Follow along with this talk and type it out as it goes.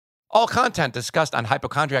All content discussed on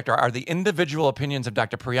Hypochondriac are the individual opinions of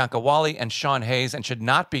Dr. Priyanka Wally and Sean Hayes and should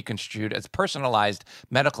not be construed as personalized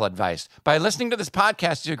medical advice. By listening to this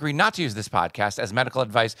podcast, you agree not to use this podcast as medical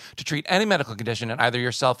advice to treat any medical condition in either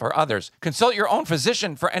yourself or others. Consult your own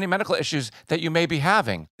physician for any medical issues that you may be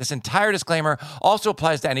having. This entire disclaimer also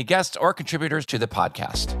applies to any guests or contributors to the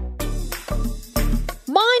podcast.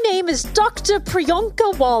 My name is Dr.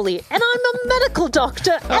 Priyanka Wally, and I'm a medical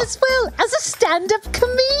doctor as well as a stand-up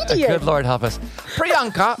comedian. Good Lord help us.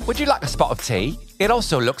 Priyanka, would you like a spot of tea? It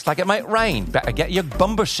also looks like it might rain. Better get your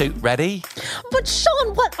bumper suit ready. But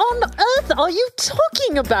Sean, what on earth are you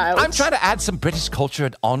talking about? I'm trying to add some British culture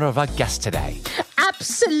in honor of our guest today.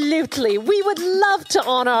 Absolutely. We would love to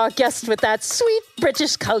honor our guest with that sweet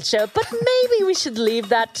British culture, but maybe we should leave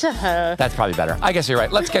that to her. That's probably better. I guess you're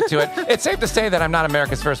right. Let's get to it. It's safe to say that I'm not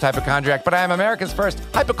America's first hypochondriac, but I am America's first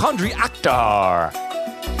hypochondriactor.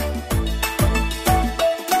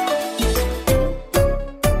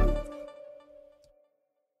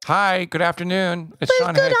 Hi, good afternoon. It's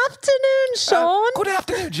Sean Good Hayes. afternoon, Sean. Good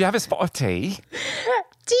afternoon. Do you have a spot of tea?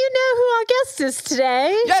 Do you know who our guest is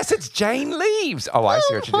today? Yes, it's Jane Leaves. Oh, I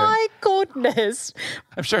see what you're doing. My goodness.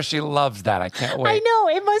 I'm sure she loves that. I can't wait. I know,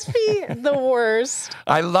 it must be the worst.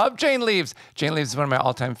 I love Jane Leaves. Jane Leaves is one of my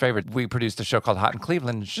all-time favorites. We produced a show called Hot in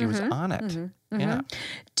Cleveland, and she was on it. Yeah.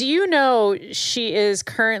 Do you know she is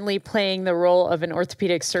currently playing the role of an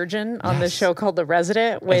orthopedic surgeon on the show called The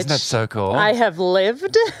Resident, which Isn't that so cool? I have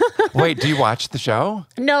lived. Wait, do you watch the show?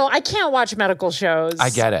 No, I can't watch medical shows.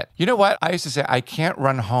 I get it. You know what? I used to say I can't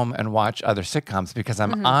run home and watch other sitcoms because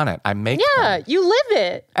I'm on it. I make Yeah, them. you live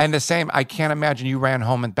it. And the same, I can't imagine you ran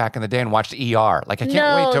home and back in the day and watched ER. Like, I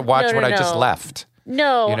can't wait to watch what I just left.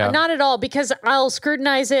 No, You know? not at all, because I'll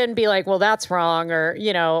scrutinize it and be like, well, that's wrong, or,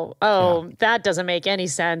 that doesn't make any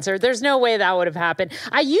sense, or there's no way that would have happened.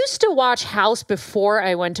 I used to watch House before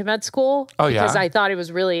I went to med school because I thought it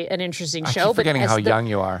was really an interesting show. I keep forgetting how young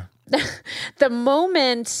you are. The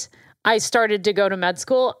moment I started to go to med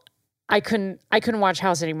school, I couldn't watch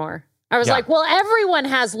House anymore. I was like, well, everyone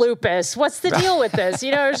has lupus. What's the deal with this?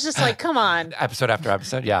 It's just like, come on. Episode after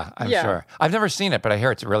episode. Yeah, I'm sure. I've never seen it, but I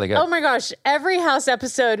hear it's really good. Oh my gosh. Every House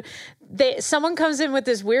episode, someone comes in with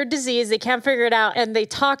this weird disease. They can't figure it out. And they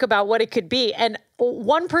talk about what it could be. And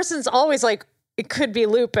one person's always like, it could be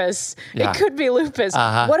lupus. Yeah. It could be lupus.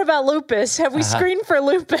 What about lupus? Have we screened for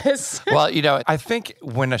lupus? Well, I think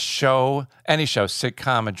when a show, any show,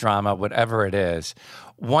 sitcom, a drama, whatever it is,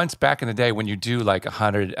 once back in the day when you do like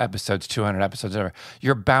 100 episodes, 200 episodes, whatever,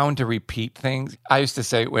 you're bound to repeat things. I used to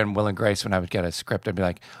say when Will and Grace, when I would get a script, I'd be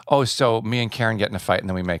like, oh, so me and Karen get in a fight and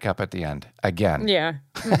then we make up at the end again. Yeah.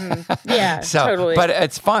 Yeah, So, totally. but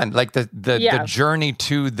it's fun. Like the journey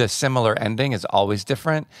to the similar ending is always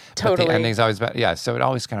different. But Totally. the ending's always better. Yeah, so it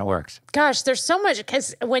always kind of works. Gosh, there's so much,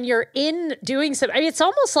 because when you're in doing something, it's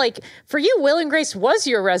almost like for you, Will and Grace was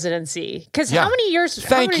your residency. Because how many years?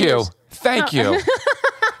 Thank you.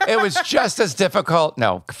 It was just as difficult.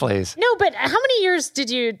 No, please. No, but how many years did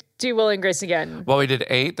you do Will and Grace again? Well, we did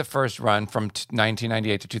 8 the first run from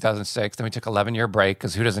 1998 to 2006. Then we took 11-year break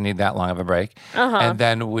because who doesn't need that long of a break? And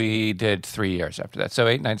then we did 3 years after that. So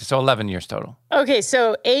 8, 9, so 11 years total. Okay,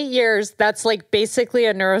 so 8 years, that's like basically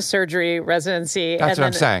a neurosurgery residency. That's what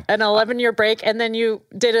I'm saying. An 11-year break, and then you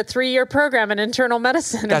did a 3-year program in internal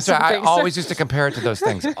medicine. That's right. I always used to compare it to those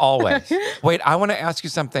things. Always. Wait, I want to ask you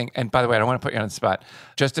something. And by the way, I don't want to put you on the spot.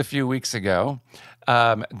 Just a few weeks ago,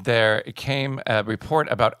 there came a report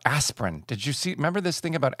about aspirin. Did you remember this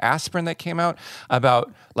thing about aspirin that came out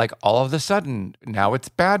about like all of a sudden now it's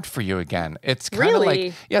bad for you again? It's kind of Really?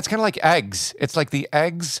 like, it's kind of like eggs. It's like the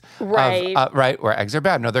eggs, Right. where eggs are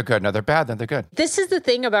bad. No, they're good. No, they're bad. Then they're good. This is the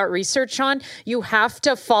thing about research, Sean. You have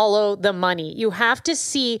to follow the money. You have to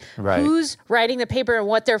see who's writing the paper and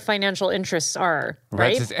what their financial interests are,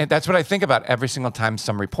 right? And that's what I think about every single time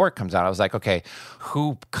some report comes out. I was like, okay,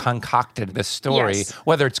 who concocted this story, Yes.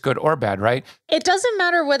 whether it's good or bad, right? It doesn't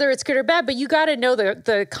matter whether it's good or bad, but you got to know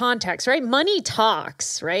the context, right? Money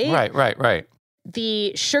talks, right? Right.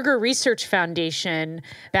 The Sugar Research Foundation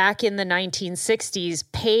back in the 1960s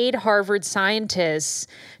paid Harvard scientists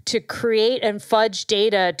to create and fudge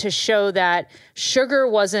data to show that sugar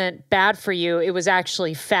wasn't bad for you. It was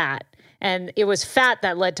actually fat. And it was fat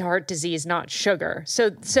that led to heart disease, not sugar.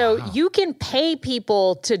 So you can pay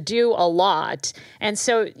people to do a lot. And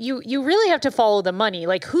so you really have to follow the money.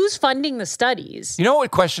 Like, who's funding the studies? You know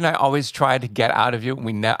what question I always try to get out of you?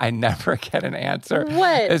 I never get an answer.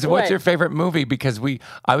 What? What's your favorite movie? Because I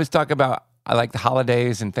always talk about, I like the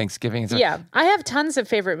holidays and Thanksgiving and stuff. Yeah, I have tons of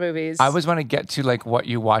favorite movies. I always want to get to like what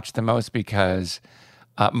you watch the most because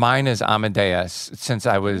Mine is Amadeus since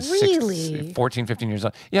I was Really? 14, 15 years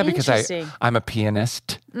old. Yeah, because Interesting. I'm a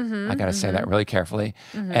pianist. I got to say that really carefully.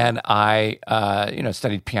 And I,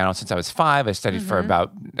 studied piano since I was 5. I studied for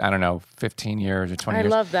about, 15 years or 20 I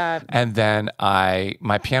years. love that. And then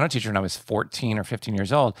my piano teacher when I was 14 or 15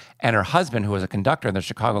 years old, and her husband, who was a conductor in the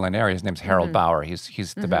Chicagoland area, his name's Harold Bauer.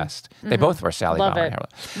 He's the best. They both were Sally Love Bauer. it. And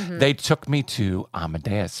Harold. They took me to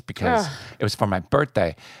Amadeus because it was for my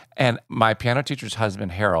birthday. And my piano teacher's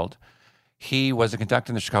husband, Harold, he was a conductor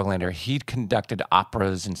in the Chicagoland area. He'd conducted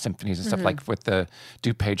operas and symphonies and stuff like with the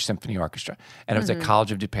DuPage Symphony Orchestra. And it was at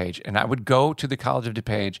College of DuPage. And I would go to the College of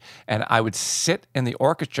DuPage and I would sit in the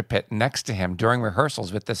orchestra pit next to him during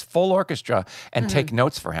rehearsals with this full orchestra and take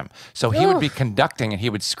notes for him. So he would be conducting and he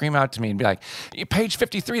would scream out to me and be like, page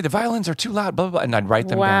 53, the violins are too loud, blah, blah, blah. And I'd write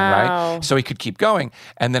them down, right? So he could keep going.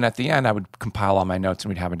 And then at the end, I would compile all my notes and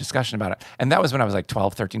we'd have a discussion about it. And that was when I was like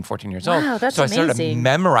 12, 13, 14 years old. Wow, that's so I started amazing.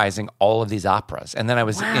 memorizing all of these operas. And then I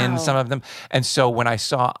was in some of them. And so when I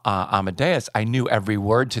saw Amadeus, I knew every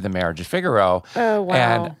word to the Marriage of Figaro. Oh, wow.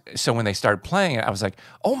 And so when they started playing it, I was like,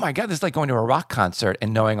 oh my God, this is like going to a rock concert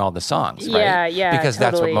and knowing all the songs, right? Yeah, yeah, Because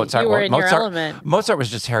that's what totally. Mozart You were in your Mozart, element. Mozart was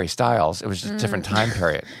just Harry Styles. It was just a different time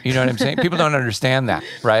period. You know what I'm saying? People don't understand that,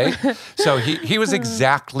 right? So he was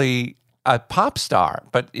exactly a pop star,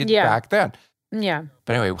 but back then. Yeah.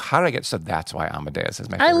 But anyway, how did I get? So that's why Amadeus is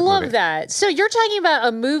my favorite I love movie. that. So you're talking about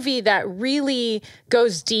a movie that really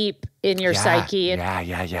goes deep in your psyche. And,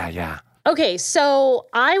 Yeah. okay, so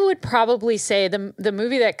I would probably say the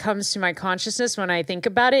movie that comes to my consciousness when I think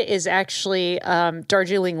about it is actually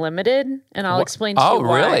Darjeeling Limited, and I'll explain to you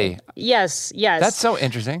why. Really? Yes. That's so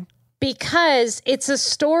interesting. Because it's a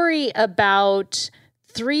story about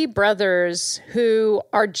 3 brothers who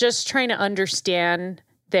are just trying to understand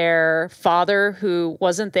their father who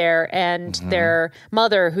wasn't there and their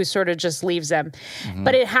mother who sort of just leaves them.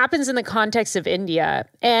 But it happens in the context of India.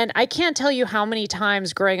 And I can't tell you how many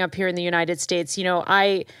times growing up here in the United States,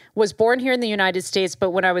 I was born here in the United States,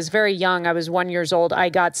 but when I was very young, I was 1 year old, I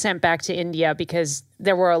got sent back to India because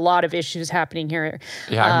there were a lot of issues happening here.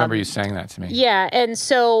 Yeah, I remember you saying that to me. Yeah, and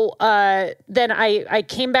so then I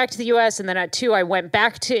came back to the U.S., and then at 2, I went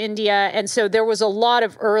back to India, and so there was a lot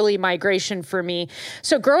of early migration for me.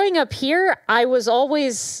 So growing up here, I was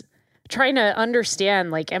always trying to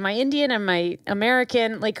understand, like, am I Indian? Am I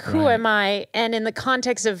American? Like, who am I? And in the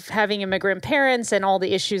context of having immigrant parents and all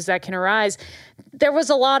the issues that can arise, there was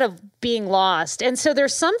a lot of being lost. And so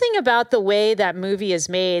there's something about the way that movie is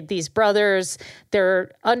made. These brothers,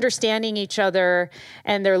 they're understanding each other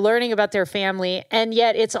and they're learning about their family. And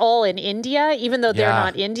yet it's all in India, even though they're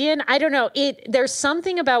not Indian. I don't know. There's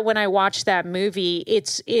something about when I watch that movie,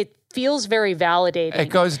 it feels very validating. It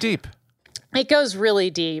goes deep. It goes really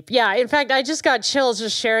deep. Yeah. In fact, I just got chills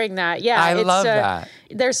just sharing that. Yeah. I love that.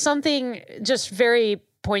 There's something just very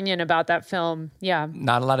poignant about that film. Yeah.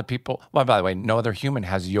 Not a lot of people. Well, by the way, no other human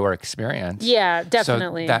has your experience. Yeah,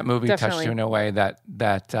 definitely. So that movie touched you in a way that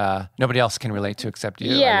nobody else can relate to except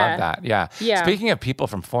you. Yeah. I love that. Yeah. Yeah. Speaking of people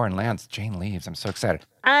from foreign lands, Jane Leaves. I'm so excited.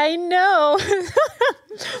 I know.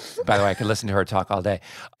 By the way, I could listen to her talk all day.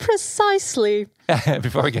 Precisely.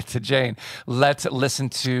 Before we get to Jane, let's listen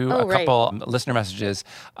to a couple listener messages.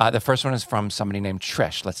 The first one is from somebody named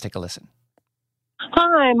Trish. Let's take a listen.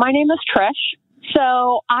 Hi, my name is Trish.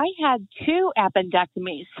 So I had 2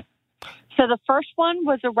 appendectomies. So the first one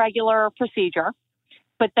was a regular procedure,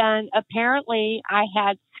 but then apparently I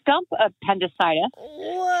had stump appendicitis.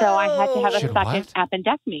 Whoa. So I had to have a second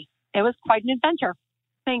appendectomy. It was quite an adventure.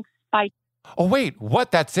 Thanks. Bye. Oh, wait,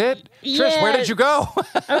 what? That's it? Yeah. Trish, where did you go?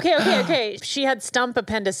 Okay. She had stump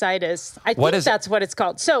appendicitis. I think that's what it's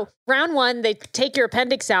called. So round 1, they take your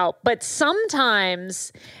appendix out, but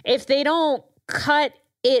sometimes if they don't cut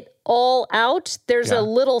it all out, there's a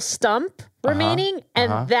little stump remaining,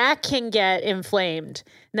 and that can get inflamed.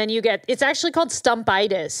 And then it's actually called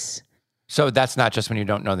stumpitis. So that's not just when you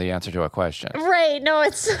don't know the answer to a question. Right. No,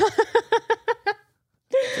 it's...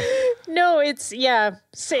 No, it's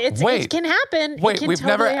it can happen. Wait, we've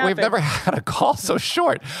never had a call so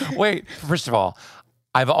short. Wait, first of all,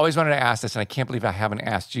 I've always wanted to ask this, and I can't believe I haven't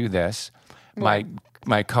asked you this,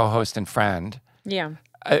 my co-host and friend. Yeah.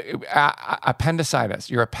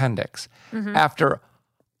 Appendicitis, your appendix. After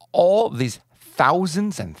all these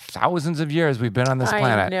thousands and thousands of years we've been on this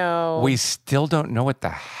planet, we still don't know what the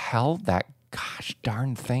hell that gosh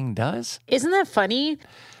darn thing does. Isn't that funny?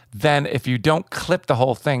 Then if you don't clip the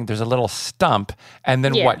whole thing, there's a little stump, and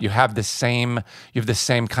then what? You have the same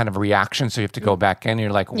kind of reaction, so you have to go back in, and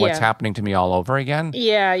you're like, what's happening to me all over again?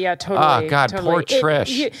 Yeah, totally. Oh, God, totally. poor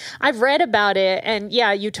Trish. I've read about it, and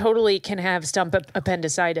you totally can have stump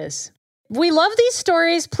appendicitis. We love these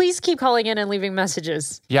stories. Please keep calling in and leaving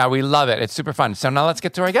messages. Yeah, we love it. It's super fun. So now let's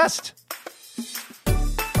get to our guest.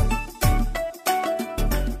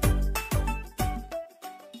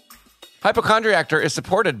 Hypochondriactor is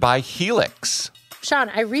supported by Helix. Sean,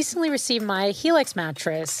 I recently received my Helix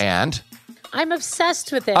mattress. And? I'm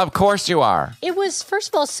obsessed with it. Of course you are. It was, first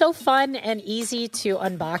of all, so fun and easy to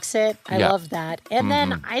unbox it. I love that. And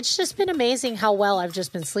then it's just been amazing how well I've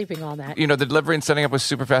just been sleeping on that. You know, the delivery and setting up was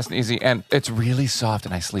super fast and easy, and it's really soft,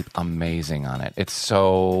 and I sleep amazing on it. It's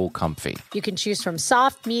so comfy. You can choose from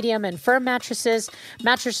soft, medium, and firm mattresses.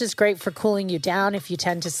 Mattress is great for cooling you down if you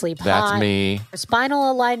tend to sleep hot. That's me.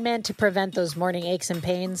 Spinal alignment to prevent those morning aches and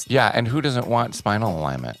pains. Yeah, and who doesn't want spinal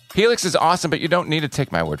alignment? Helix is awesome, but you don't need to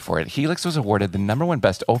take my word for it. Helix was awarded the #1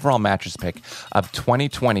 best overall mattress pick of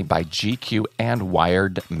 2020 by GQ and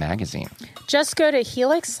Wired magazine. Just go to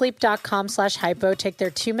helixsleep.com/hypo, take their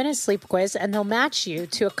 2-minute sleep quiz, and they'll match you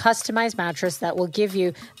to a customized mattress that will give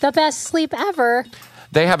you the best sleep ever.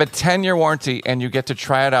 They have a 10-year warranty, and you get to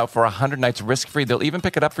try it out for 100 nights risk-free. They'll even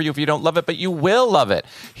pick it up for you if you don't love it, but you will love it.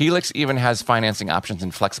 Helix even has financing options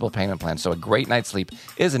and flexible payment plans, so a great night's sleep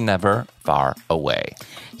is never far away.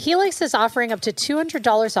 Helix is offering up to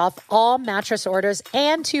 $200 off all mattress orders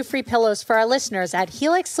and 2 free pillows for our listeners at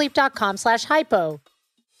helixsleep.com/hypo.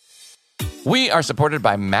 We are supported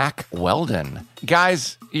by Mack Weldon.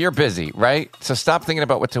 Guys, you're busy, right? So stop thinking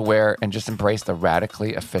about what to wear and just embrace the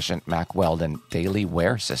radically efficient Mack Weldon Daily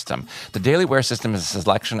Wear System. The Daily Wear System is a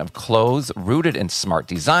selection of clothes rooted in smart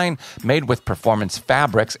design, made with performance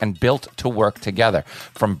fabrics, and built to work together.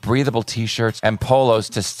 From breathable t-shirts and polos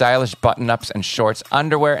to stylish button-ups and shorts,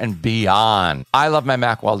 underwear, and beyond. I love my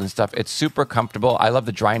Mack Weldon stuff. It's super comfortable. I love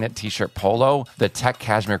the dry knit t-shirt polo. The tech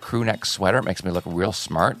cashmere crew neck sweater. It makes me look real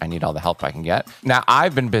smart. I need all the help I can get. Now,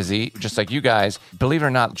 I've been busy, just like you guys. Believe it or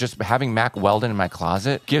not, just having Mack Weldon in my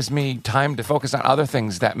closet gives me time to focus on other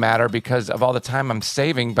things that matter because of all the time I'm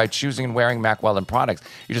saving by choosing and wearing Mack Weldon products.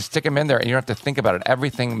 You just stick them in there and you don't have to think about it.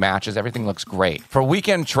 Everything matches. Everything looks great. For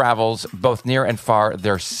weekend travels, both near and far,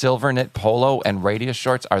 their silver knit polo and radius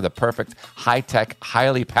shorts are the perfect high-tech,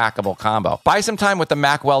 highly packable combo. Buy some time with the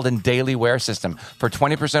Mack Weldon Daily Wear System. For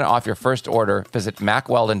 20% off your first order, visit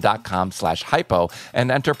MackWeldon.com/hypo and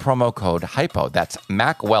enter promo code HYPO. That's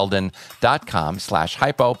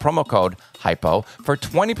MackWeldon.com/hypo, promo code HYPO for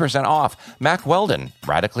 20% off. Mack Weldon,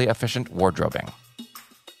 radically efficient wardrobing.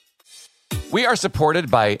 We are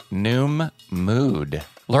supported by Noom Mood.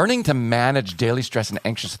 Learning to manage daily stress and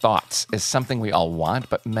anxious thoughts is something we all want,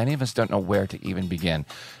 but many of us don't know where to even begin.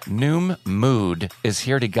 Noom Mood is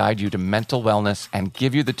here to guide you to mental wellness and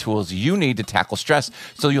give you the tools you need to tackle stress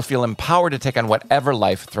so you'll feel empowered to take on whatever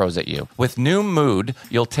life throws at you. With Noom Mood,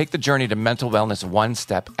 you'll take the journey to mental wellness one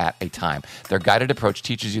step at a time. Their guided approach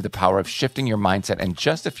teaches you the power of shifting your mindset in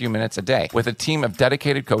just a few minutes a day. With a team of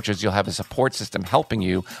dedicated coaches, you'll have a support system helping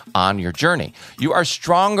you on your journey. You are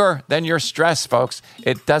stronger than your stress, folks.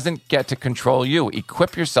 It doesn't get to control you.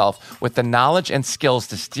 Equip yourself with the knowledge and skills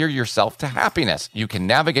to steer yourself to happiness. You can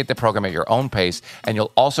navigate the program at your own pace, and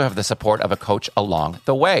you'll also have the support of a coach along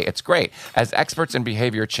the way. It's great. As experts in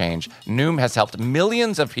behavior change, Noom has helped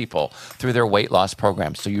millions of people through their weight loss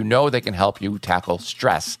program, so you know they can help you tackle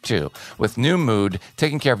stress too. With Noom Mood,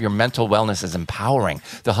 taking care of your mental wellness is empowering.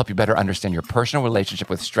 They'll help you better understand your personal relationship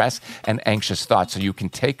with stress and anxious thoughts so you can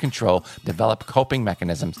take control, develop coping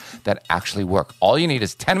mechanisms that actually work. All you need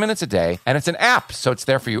is 10 minutes a day, and it's an app, so it's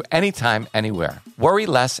there for you anytime, anywhere. Worry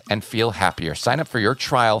less and feel happier. Sign up for your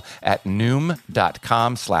trial at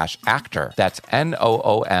Noom.com/actor. That's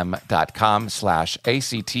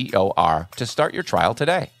NOOM.com/ACTOR to start your trial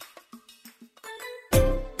today.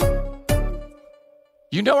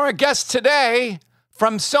 You know our guest today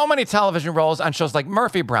from so many television roles on shows like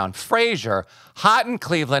Murphy Brown, Frasier, Hot in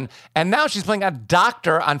Cleveland, and now she's playing a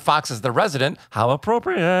doctor on Fox's The Resident. How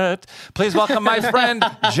appropriate. Please welcome my friend,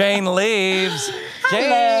 Jane Leaves.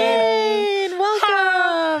 Jane,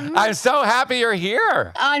 welcome. I'm so happy you're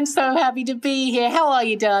here. I'm so happy to be here. How are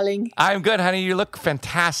you, darling? I'm good, honey. You look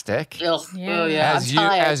fantastic. Oh, yeah. As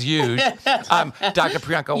usual. Dr.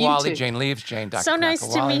 Priyanka You Wally, too. Jane Leaves, Jane, Dr. So Priyanka nice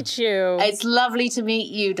to Wally. meet you. It's lovely to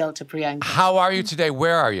meet you, Dr. Priyanka. How are you today?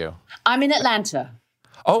 Where are you? I'm in Atlanta.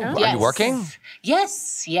 Oh, are you working?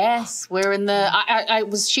 Yes. We're in the... I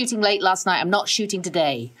was shooting late last night. I'm not shooting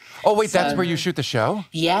today. Oh, wait, that's where you shoot the show?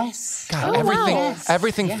 Yes. God, wow.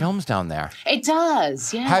 everything films down there. It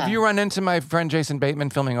does, yeah. Have you run into my friend Jason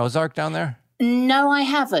Bateman filming Ozark down there? No, I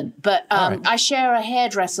haven't. But right. I share a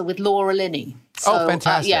hairdresser with Laura Linney. So, Oh,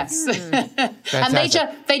 fantastic. yes. And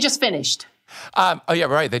Fantastic. they just finished. Oh, yeah,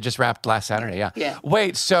 right. They just wrapped last Saturday. Yeah. Yeah.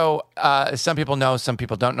 Wait, so some people know, some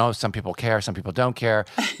people don't know, some people care, some people don't care.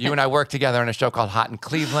 You and I worked together on a show called Hot in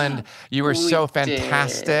Cleveland. You were so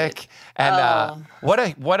fantastic. And what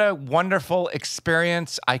a wonderful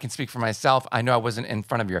experience. I can speak for myself. I know I wasn't in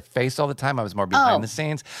front of your face all the time. I was more behind the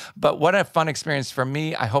scenes. But what a fun experience for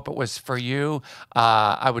me. I hope it was for you.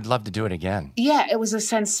 I would love to do it again. Yeah, it was a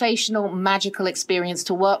sensational, magical experience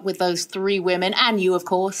to work with those three women, and you, of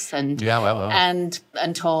course, and and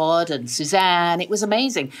Todd and Suzanne. It was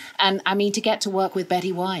amazing. And I mean, to get to work with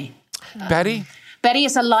Betty White. Betty? Betty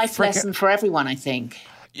is a life lesson for everyone, I think.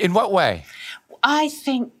 In what way? I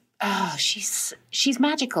think she's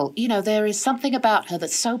magical. You know, there is something about her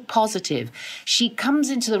that's so positive. She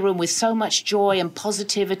comes into the room with so much joy and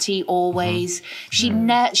positivity always. You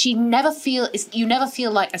never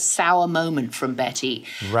feel like a sour moment from Betty.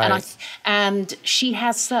 Right. And she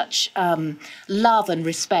has such love and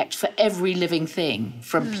respect for every living thing,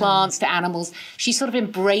 from plants to animals. She sort of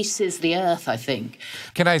embraces the earth, I think.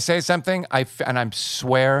 Can I say something? I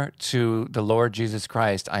swear to the Lord Jesus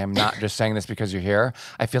Christ, I am not just saying this because you're here.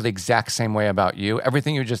 I feel the exact same way about you.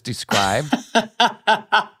 Everything you just described.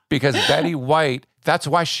 Because Betty White, that's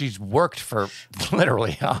why she's worked for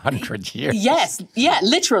literally 100 years. Yes, yeah,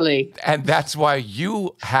 literally. And that's why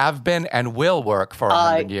you have been and will work for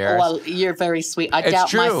 100 years. Well, you're very sweet. I doubt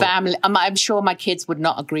true. my family, I'm sure my kids would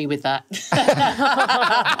not agree with that.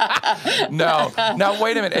 No. Now,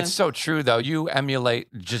 wait a minute. It's so true, though. You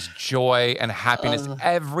emulate just joy and happiness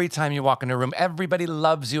every time you walk in a room. Everybody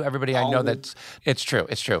loves you. Everybody, I know that it's true.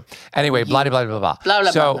 It's true. Anyway, blah, blah, blah, blah,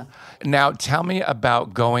 blah. So now tell me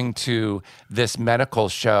about going to this medical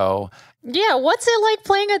show. Yeah, what's it like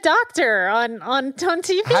playing a doctor on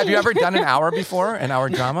TV? Have you ever done an hour before, an hour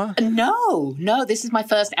drama? No, this is my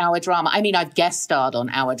first hour drama. I mean, I've guest starred on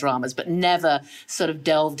hour dramas, but never sort of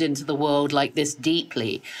delved into the world like this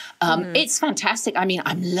deeply. It's fantastic. I mean,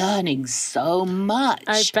 I'm learning so much.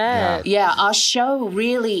 I bet. Yeah, our show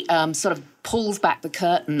really sort of pulls back the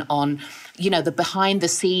curtain on, you know, the behind the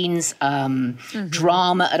scenes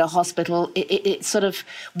drama at a hospital. It sort of,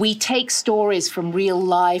 we take stories from real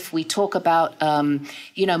life. We talk about,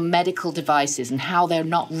 you know, medical devices and how they're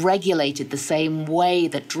not regulated the same way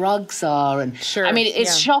that drugs are. And sure, I mean,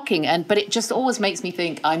 it's shocking. But it just always makes me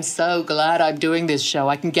think, I'm so glad I'm doing this show.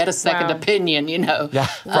 I can get a second opinion, you know. Yeah,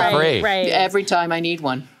 for free. Right. Every time I need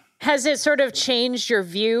one. Has it sort of changed your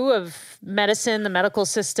view of medicine, the medical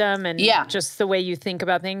system, and just the way you think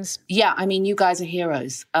about things? Yeah, I mean, you guys are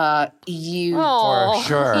heroes. For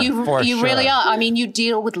sure. You really are. I mean, you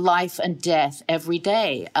deal with life and death every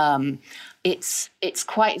day. It's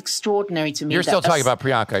quite extraordinary to me. You're still talking about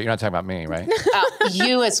Priyanka. You're not talking about me, right?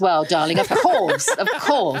 You as well, darling. Of course.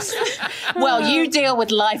 Well, you deal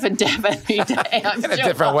with life and death every day. I'm In a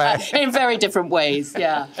different way. In very different ways,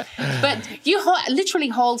 yeah. But you literally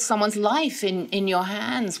hold someone's life in your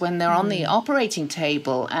hands when they're on the operating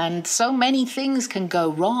table, and so many things can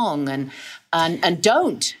go wrong and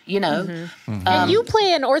don't, you know. And you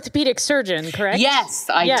play an orthopedic surgeon, correct? Yes,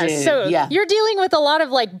 I do. So you're dealing with a lot of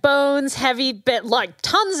like bones, heavy bit, like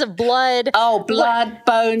tons of blood. Oh, blood,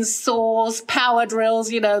 bones, sores, power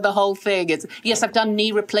drills, you know, the whole thing. Yes, I've done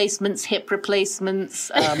knee replacements, hip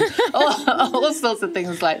replacements, all sorts of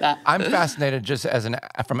things like that. I'm fascinated just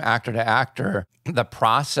from actor to actor, the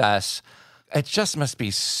process. It just must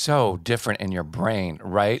be so different in your brain,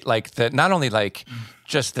 right? Like not only like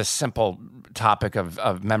just the simple topic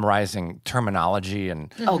of memorizing terminology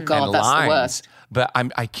and oh god, and that's lines, the worst. But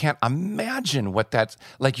I can't imagine what that's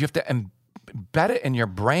like. You have to embed it in your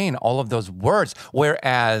brain, all of those words.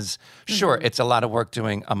 Whereas, sure, it's a lot of work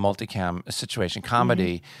doing a multicam situation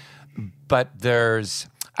comedy, but there's,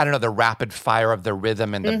 I don't know, the rapid fire of the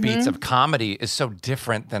rhythm and the beats of comedy is so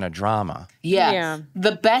different than a drama. Yeah.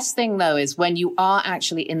 The best thing, though, is when you are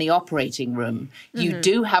actually in the operating room, you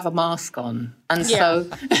do have a mask on. And so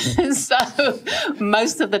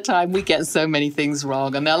most of the time we get so many things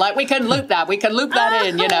wrong. And they're like, we can loop that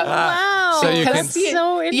in, you know. Wow. So you can, That's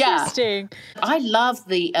so interesting. Yeah. I love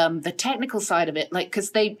the technical side of it, like,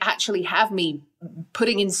 because they actually have me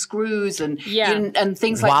putting in screws and things like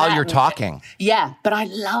that. While you're talking. Yeah, but I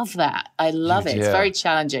love that. I love it. It's very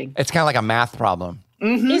challenging. It's kind of like a math problem.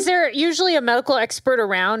 Is there usually a medical expert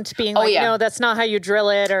around being like, no, that's not how you drill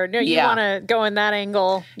it, or no, you want to go in that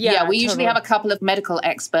angle? Yeah, we usually have a couple of medical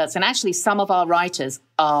experts, and actually some of our writers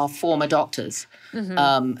are former doctors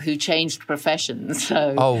who changed professions.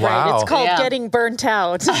 So, oh, wow. Right. It's called getting burnt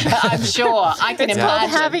out. I'm sure. I can imagine. It's called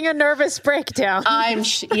having a nervous breakdown. I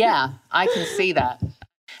can see that.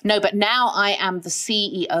 No, but now I am the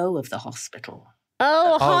CEO of the hospital.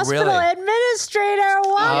 Oh, hospital really? administrator!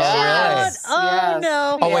 Watch out! Really?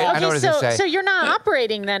 Oh, wait, I know what it say. So you're not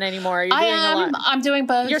operating then anymore. You're I doing am. a lot. I'm doing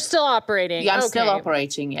both. You're still operating. Yeah, I'm Okay. still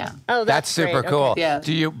operating. Yeah. Oh, That's super great. cool. Okay. Yeah.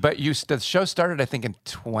 The show started, I think, in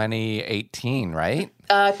 2018, right?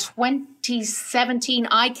 2017.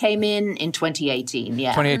 I came in 2018.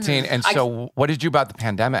 Yeah. 2018. And so what did you do about the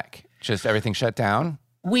pandemic? Just everything shut down?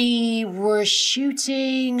 We were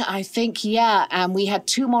shooting, I think, and we had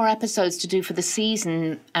 2 more episodes to do for the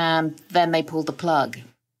season, and then they pulled the plug.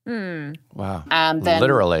 Wow. And then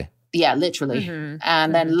Literally. Yeah, literally.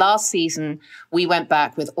 And then last season, we went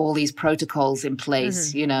back with all these protocols in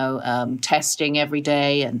place, testing every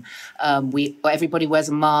day. And everybody wears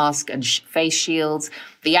a mask and face shields.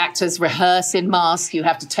 The actors rehearse in masks. You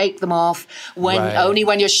have to take them off only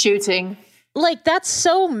when you're shooting. Like, that's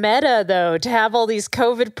so meta, though, to have all these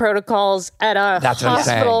COVID protocols at a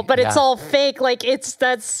hospital, but it's all fake. Like,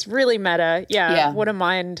 that's really meta. Yeah. What a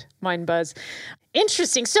mind buzz.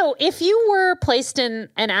 Interesting. So if you were placed in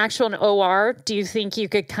an actual OR, do you think you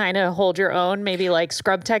could kind of hold your own, maybe like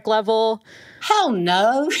scrub tech level? Hell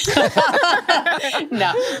no.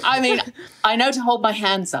 No. I mean, I know to hold my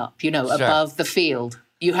hands up, above the field.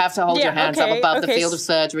 You have to hold your hands up above the field of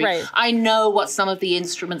surgery. Right. I know what some of the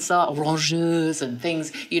instruments are, rongeurs and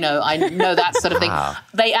things, I know that sort of thing.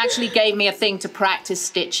 They actually gave me a thing to practice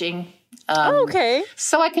stitching. Okay.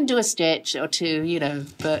 So I can do a stitch or two,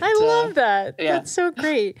 but... I love that. Yeah. That's so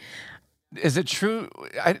great. Is it true?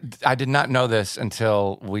 I did not know this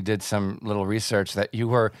until we did some little research that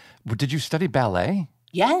did you study ballet?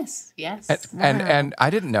 Yes. And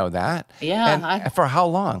I didn't know that. Yeah. And for how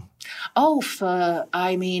long?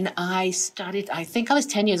 I studied, I think I was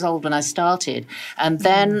 10 years old when I started. And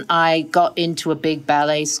then I got into a big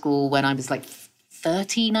ballet school when I was like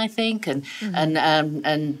 13, I think. And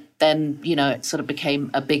then, it sort of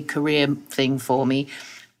became a big career thing for me.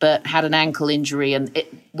 But had an ankle injury, and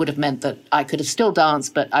it would have meant that I could have still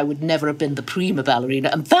danced, but I would never have been the prima ballerina,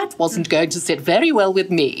 and that wasn't going to sit very well with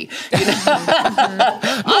me.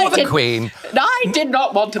 The queen. I did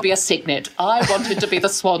not want to be a cygnet. I wanted to be the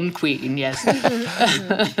swan queen. Yes.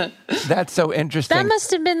 That's so interesting. That must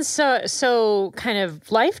have been so kind of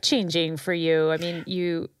life-changing for you. I mean,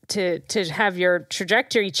 to have your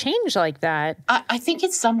trajectory change like that. I think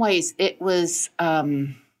in some ways it was.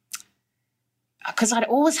 Because I'd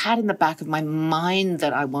always had in the back of my mind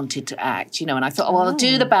that I wanted to act, and I thought, I'll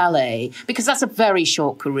do the ballet, because that's a very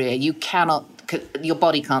short career. Your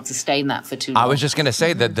body can't sustain that for too long. I was just going to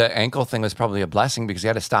say that the ankle thing was probably a blessing because you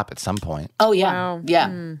had to stop at some point. Oh, yeah. Wow. Yeah.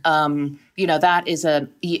 That is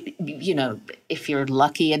if you're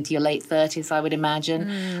lucky into your late 30s, I would imagine.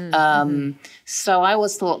 So I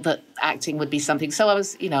always thought that acting would be something. So I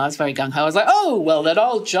was very gung-ho. I was like, then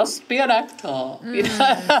I'll just be an actor.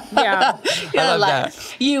 Yeah. I love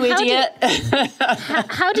that. You idiot.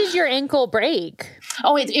 How did your ankle break?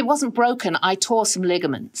 Oh, it wasn't broken. I tore some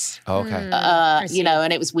ligaments. Okay.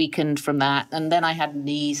 And it was weakened from that. And then I had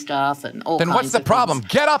knee stuff and all kinds of things. Then what's the problem?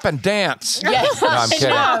 Get up and dance. Yeah. No, I'm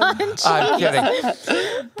kidding. I'm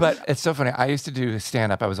kidding. But it's so funny. I used to do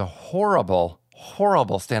stand-up. I was a horrible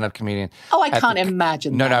stand-up comedian. Oh, I can't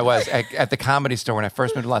imagine that. No, I was at the Comedy Store when I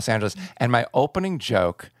first moved to Los Angeles. And my opening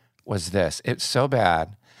joke was this. It's so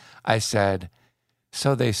bad. I said,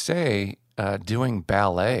 so they say doing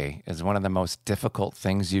ballet is one of the most difficult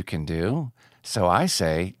things you can do. So I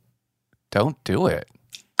say, don't do it.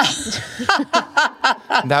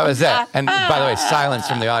 That was it. And by the way, silence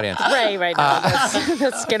from the audience. Right. No,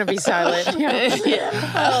 that's going to be silent. Yeah.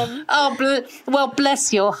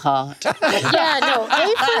 Bless your heart. Yeah, no,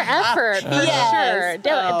 A for effort, for Yes. sure.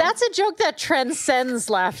 No, that's a joke that transends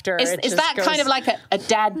laughter. Is that kind of like a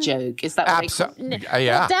dad joke? Is that what Absolutely.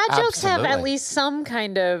 Yeah. Dad jokes have absolutely. at least some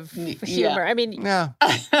kind of humor. Yeah. I mean, Yeah.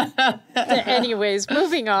 anyways,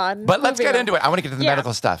 moving on. But let's get into it. I want to get to the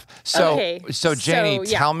medical stuff. So, Okay. so Janie, So,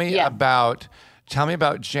 yeah. tell me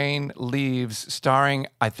about Jane Leaves, starring.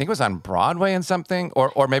 I think it was on Broadway and something,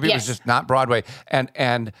 or maybe it was Yes. just not Broadway,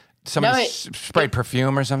 and somebody sprayed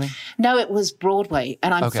perfume or something. No, it was Broadway,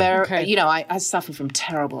 and I'm very, Okay. I suffer from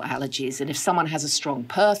terrible allergies, and if someone has a strong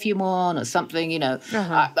perfume on or something,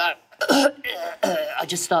 I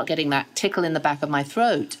just start getting that tickle in the back of my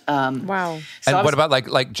throat. Wow. And what about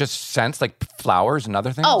like just scents, like flowers and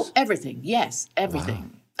other things? Oh, everything. Yes,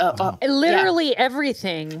 everything. Literally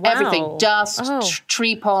everything. Wow. Everything. Dust, Oh.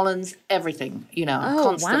 tree pollens, everything, Oh,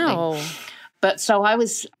 constantly. wow. But so I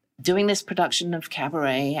was doing this production of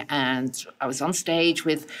Cabaret, and I was on stage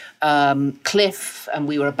with Cliff, and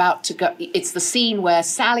we were about to go. It's the scene where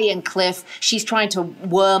Sally and Cliff, she's trying to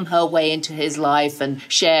worm her way into his life and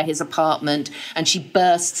share his apartment, and she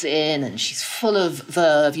bursts in, and she's full of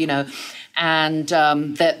verve, And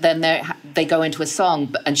then they go into a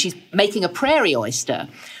song, and she's making a prairie oyster,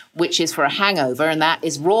 which is for a hangover, and that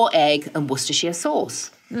is raw egg and Worcestershire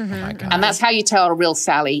sauce. Mm-hmm. Oh my God. And that's how you tell a real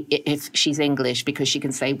Sally if she's English, because she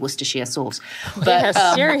can say Worcestershire sauce. But,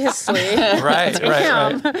 Yeah, seriously. Right.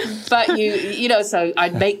 But you know, so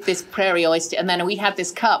I'd make this prairie oyster, and then we had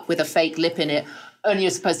this cup with a fake lip in it, and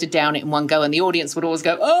you're supposed to down it in one go, and the audience would always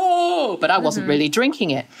go, oh, but I wasn't really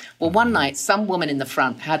drinking it. Well, one night, some woman in the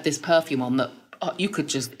front had this perfume on that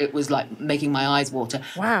it was like making my eyes water.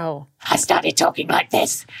 Wow. I started talking like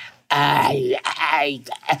this. It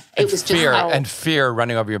was just fear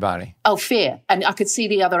running over your body. Oh, fear. And I could see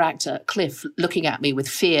the other actor, Cliff, looking at me with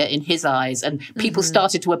fear in his eyes. And people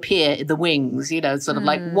started to appear in the wings, you know, sort of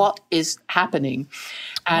like, what is happening?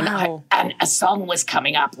 And and a song was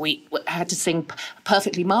coming up. We had to sing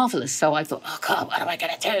Perfectly Marvelous. So I thought, oh, God, what am I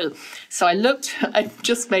going to do? So I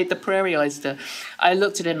just made the prairie oyster. I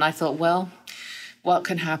looked at it and I thought, well, what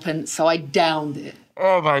can happen? So I downed it.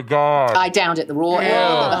 Oh, my God. I downed it, the raw egg,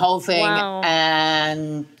 the whole thing, Wow.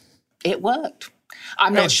 and it worked.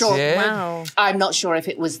 I'm not sure. Wow. I'm not sure if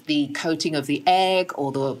it was the coating of the egg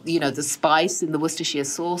or the spice in the Worcestershire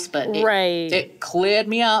sauce, but it cleared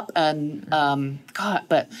me up, and and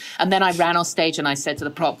then I ran off stage and I said to the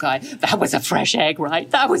prop guy, "That was a fresh egg, right?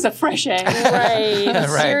 That was a fresh egg." Right.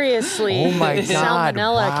 Seriously. Oh my God.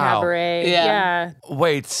 Salmonella Wow. cabaret. Yeah.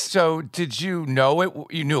 Wait, so did you know it?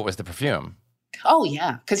 You knew it was the perfume. Oh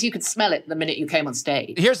yeah, because you could smell it the minute you came on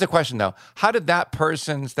stage. Here's the question, though. How did that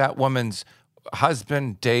woman's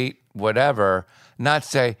husband, date, whatever, not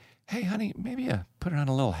say, hey, honey, maybe put it on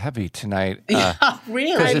a little heavy tonight?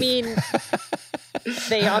 Really? I mean,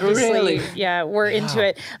 they obviously, were into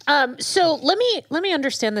it. So let me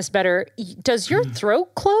understand this better. Does your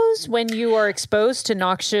throat close when you are exposed to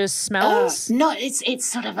noxious smells? No, it's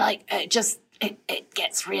sort of like it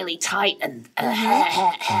gets really tight and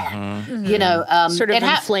you know, sort of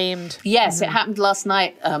inflamed. Yes, it happened last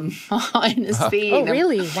night in a scene. Oh,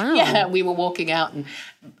 really? Wow. Yeah, we were walking out and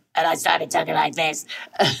I started talking like this.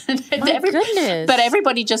 My goodness. But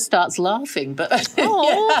everybody just starts laughing. But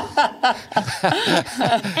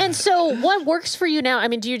And so what works for you now? I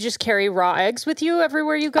mean, do you just carry raw eggs with you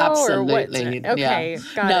everywhere you go? Absolutely. Or what? Okay,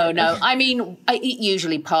 got it. No. I mean, it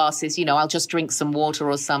usually passes. You know, I'll just drink some water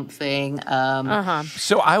or something.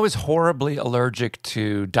 So I was horribly allergic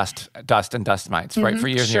to dust and dust mites, right? For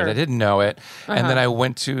years and years. I didn't know it. And then I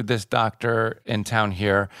went to this doctor in town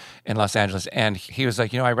here in Los Angeles, and he was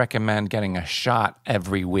like, I recommend getting a shot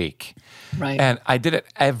every week. Right. And I did it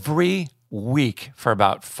every week for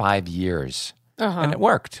about 5 years. And it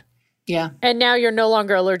worked. Yeah. And now you're no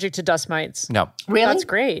longer allergic to dust mites. No. Really? That's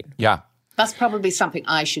great. Yeah. That's probably something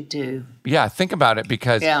I should do. Yeah, think about it,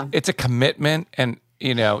 because it's a commitment, and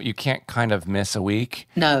you can't kind of miss a week.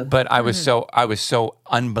 No. But I was so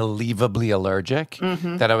unbelievably allergic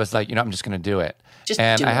that I was like, I'm just going to do it.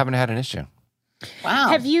 I haven't had an issue. Wow.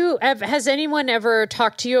 Has anyone ever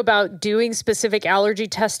talked to you about doing specific allergy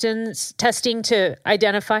testing to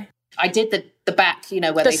identify? I did the back,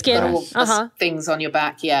 where they skin. put all the things on your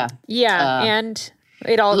back. Yeah. Yeah. And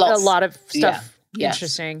a lot of stuff. Yeah.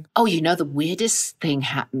 Interesting. Oh, the weirdest thing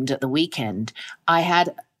happened at the weekend. I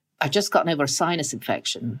just gotten over a sinus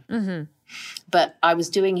infection. But I was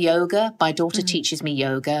doing yoga. My daughter teaches me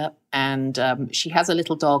yoga, and she has a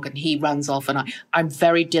little dog, and he runs off, and I'm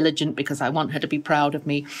very diligent because I want her to be proud of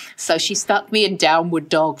me. So she stuck me in downward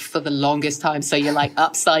dog for the longest time. So you're like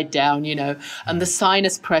upside down, and the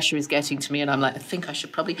sinus pressure is getting to me, and I'm like, I think I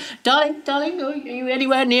should probably, darling, are you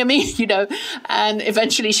anywhere near me? And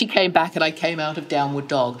eventually she came back, and I came out of downward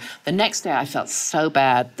dog. The next day I felt so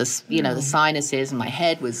bad. The sinuses and my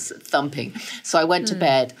head was thumping. So I went to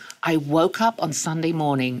bed. I woke up on Sunday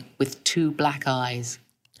morning with 2 black eyes.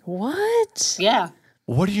 What? Yeah.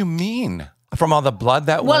 What do you mean? From all the blood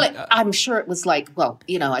that went? Well, I'm sure it was like,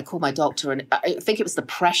 I called my doctor, and I think it was the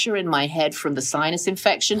pressure in my head from the sinus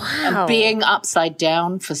infection and being upside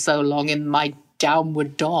down for so long in my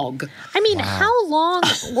downward dog. I mean, how long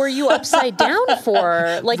were you upside down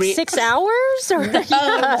for? Like 6 hours? Or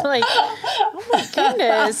oh my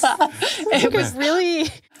goodness. It was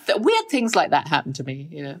really... Weird things like that happen to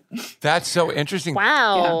me, That's so interesting.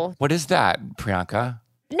 Wow. Yeah. What is that, Priyanka?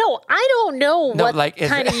 No, I don't know what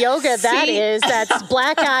kind of yoga that is. That's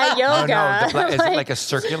black eye yoga. Oh, no. Is it like a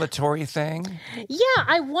circulatory thing? Yeah,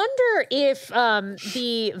 I wonder if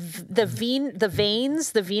the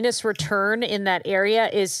veins, the venous return in that area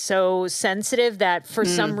is so sensitive that for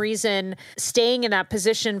some reason staying in that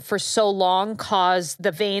position for so long caused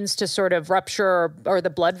the veins to sort of rupture or the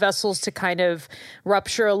blood vessels to kind of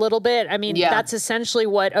rupture a little bit. I mean, that's essentially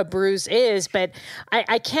what a bruise is, but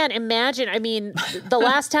I can't imagine. I mean, the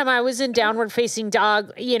last time I was in downward facing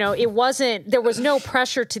dog, there was no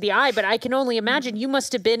pressure to the eye, but I can only imagine you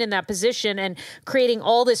must have been in that position and creating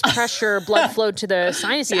all this pressure, blood flow to the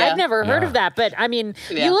sinuses. I've never heard of that, but I mean,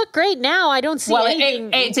 you look great now. I don't see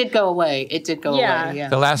anything. It did go away. It did go away. Yeah.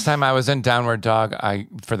 The last time I was in downward dog,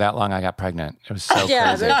 for that long, I got pregnant. It was so crazy.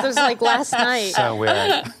 Yeah, it was like last night. So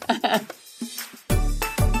weird.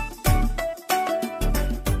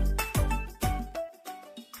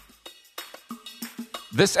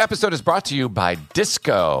 This episode is brought to you by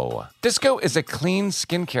Disco. Disco is a clean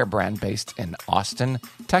skincare brand based in Austin,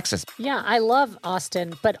 Texas. Yeah, I love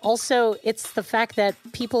Austin, but also it's the fact that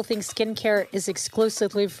people think skincare is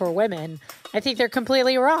exclusively for women. I think they're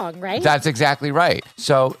completely wrong, right? That's exactly right.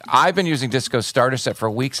 So I've been using Disco's starter set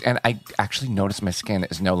for weeks, and I actually noticed my skin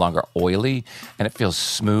is no longer oily, and it feels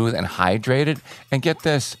smooth and hydrated. And get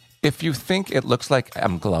this, if you think it looks like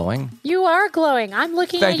I'm glowing... You are glowing. I'm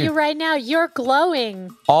looking at you right now. You're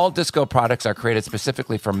glowing. All Disco products are created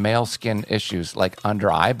specifically for male skin issues like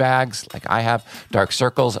under eye bags, like I have, dark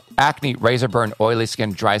circles, acne, razor burn, oily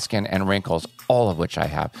skin, dry skin, and wrinkles, all of which I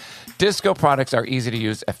have. Disco products are easy to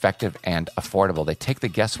use, effective, and affordable. They take the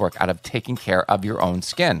guesswork out of taking care of your own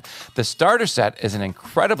skin. The starter set is an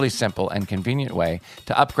incredibly simple and convenient way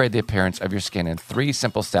to upgrade the appearance of your skin in 3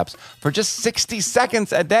 simple steps for just 60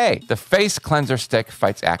 seconds a day. The face cleanser stick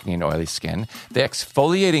fights acne and oily skin. The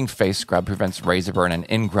exfoliating face scrub prevents razor burn and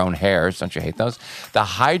ingrown hairs. Don't you hate those? The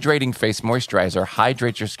hydrating face moisturizer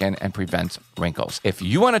hydrates your skin and prevents wrinkles. If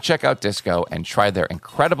you want to check out Disco and try their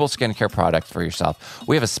incredible skincare product for yourself,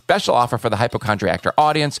 we have a special offer for the Hypochondriactor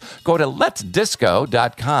audience. Go to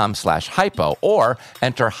letsdisco.com/hypo or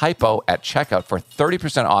enter hypo at checkout for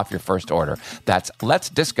 30% off your first order. That's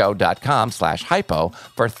letsdisco.com/hypo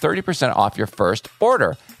for 30% off your first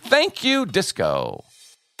order. Thank you, Disco.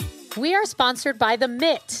 We are sponsored by The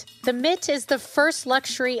Mitt. The Mitt is the first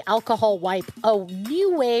luxury alcohol wipe, a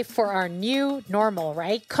new way for our new normal,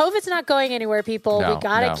 right? COVID's not going anywhere, people. We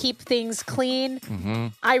got to keep things clean. Mm-hmm.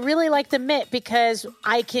 I really like The Mitt because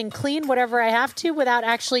I can clean whatever I have to without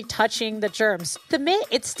actually touching the germs. The Mitt,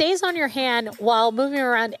 it stays on your hand while moving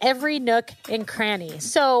around every nook and cranny.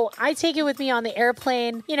 So I take it with me on the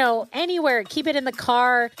airplane, anywhere. Keep it in the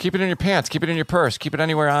car. Keep it in your pants. Keep it in your purse. Keep it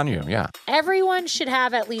anywhere on you. Yeah. Everyone should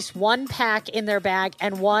have at least one pack in their bag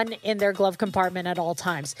and one in their glove compartment at all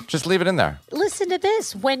times. Just leave it in there. Listen to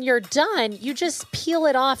this. When you're done, you just peel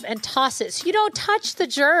it off and toss it so you don't touch the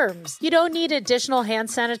germs. You don't need additional hand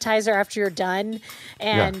sanitizer after you're done.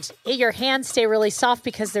 And your hands stay really soft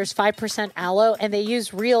because there's 5% aloe and they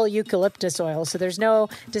use real eucalyptus oil. So there's no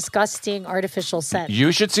disgusting artificial scent.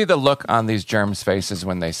 You should see the look on these germs' faces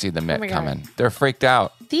when they see the Mitt coming. They're freaked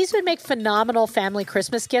out. These would make phenomenal family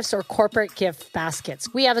Christmas gifts or corporate gift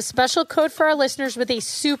baskets. We have a special code for our listeners with a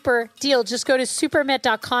super deal. Just go to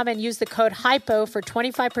supermitt.com and use the code HYPO for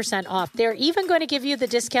 25% off. They're even going to give you the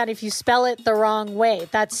discount if you spell it the wrong way.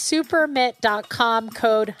 That's supermitt.com,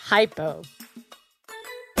 code HYPO.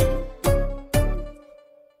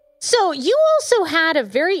 So you also had a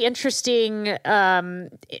very interesting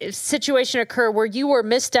situation occur where you were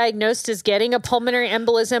misdiagnosed as getting a pulmonary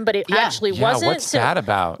embolism, but it actually wasn't. What's that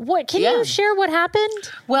about? What can you share what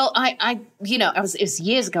happened? Well, it was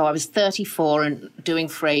years ago. I was 34 and doing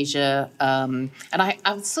Frasier, and I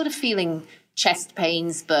was sort of feeling chest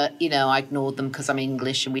pains, but, I ignored them because I'm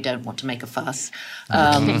English and we don't want to make a fuss.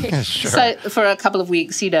 Sure. So for a couple of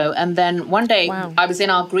weeks, and then one day I was in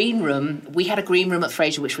our green room. We had a green room at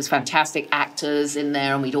Frasier, which was fantastic, actors in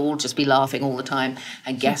there, and we'd all just be laughing all the time,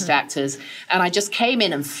 and guest actors. And I just came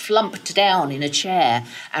in and flumped down in a chair,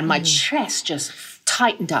 and my chest just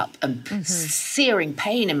tightened up and searing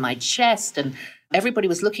pain in my chest, and everybody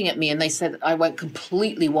was looking at me and they said I went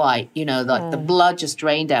completely white, like the blood just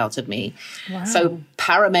drained out of me. Wow. So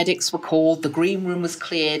paramedics were called, the green room was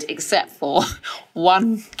cleared, except for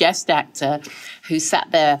one guest actor who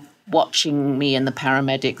sat there watching me and the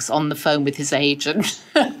paramedics on the phone with his agent.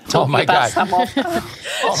 Oh my God. Oh my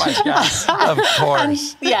God. Of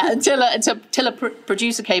course. Until a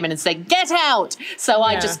producer came in and said, "Get out." So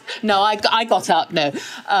I got up. No.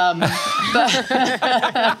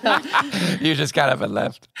 You just got up and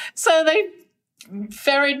left. So they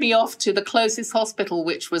ferried me off to the closest hospital,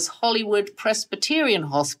 which was Hollywood Presbyterian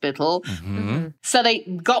Hospital. So they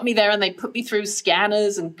got me there and they put me through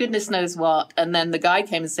scanners and goodness knows what. And then the guy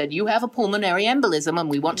came and said, you have a pulmonary embolism and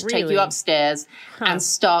we want to take you upstairs and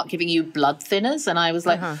start giving you blood thinners. And I was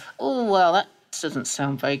like, oh, well, that doesn't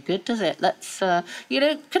sound very good, does it? Let's, can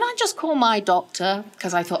I just call my doctor?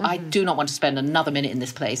 Because I thought, I do not want to spend another minute in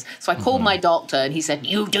this place. So I called my doctor and he said,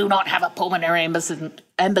 you do not have a pulmonary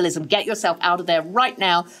embolism. Get yourself out of there right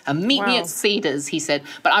now and meet me at Cedars, he said.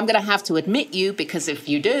 But I'm going to have to admit you because if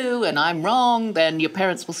you do and I'm wrong, then your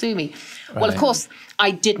parents will sue me. Right. Well, of course,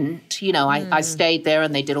 I didn't. I stayed there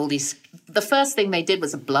and they did all these. The first thing they did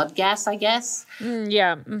was a blood gas, I guess.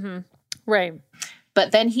 Right.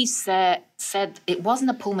 But then he said it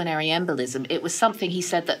wasn't a pulmonary embolism. It was something he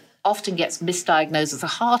said that often gets misdiagnosed as a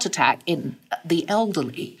heart attack in the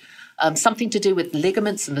elderly. Something to do with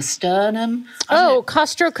ligaments in the sternum.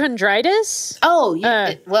 Costochondritis? Oh,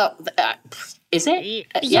 yeah. Is it?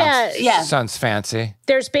 Yeah. Sounds fancy.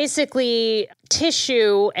 There's basically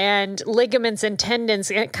tissue and ligaments and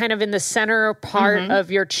tendons kind of in the center part of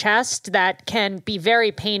your chest that can be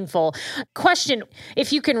very painful. Question,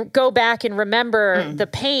 if you can go back and remember the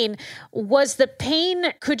pain,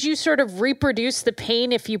 could you sort of reproduce the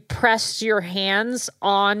pain if you pressed your hands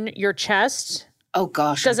on your chest? Oh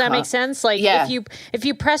gosh. Does that make sense? Like if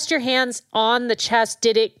you pressed your hands on the chest,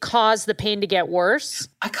 did it cause the pain to get worse?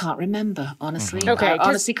 I can't remember, honestly. Okay. I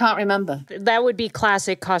honestly can't remember. That would be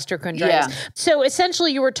classic costochondritis. Yeah. So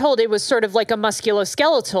essentially you were told it was sort of like a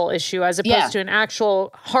musculoskeletal issue as opposed to an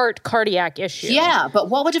actual heart cardiac issue. Yeah, but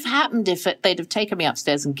what would have happened if they'd have taken me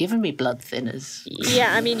upstairs and given me blood thinners?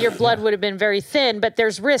 Yeah, I mean, your blood would have been very thin, but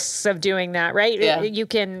there's risks of doing that, right? Yeah. You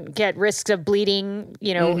can get risks of bleeding,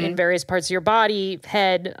 in various parts of your body,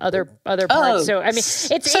 head, other parts. So, I mean,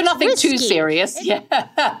 it's nothing risky. Too serious. Yeah.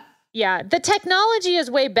 Yeah. The technology is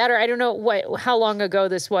way better. I don't know how long ago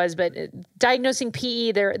this was, but diagnosing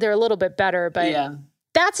PE, they're a little bit better, but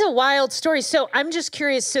that's a wild story. So I'm just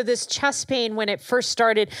curious. So this chest pain, when it first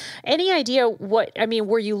started, any idea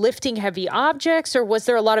were you lifting heavy objects or was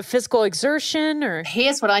there a lot of physical exertion or?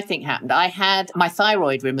 Here's what I think happened. I had my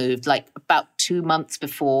thyroid removed like about 2 months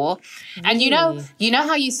before. And you know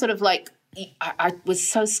how you sort of like, I was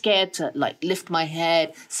so scared to like lift my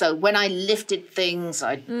head. So when I lifted things,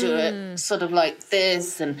 I'd do it sort of like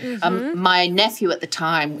this. And my nephew at the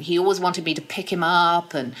time, he always wanted me to pick him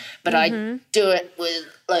up, but I'd do it with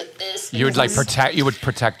like this. You would like protect. You would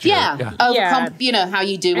protect your you know how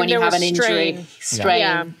you do when you have an injury, strain.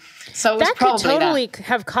 Yeah. So it was that could totally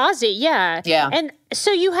have caused it. Yeah. Yeah. And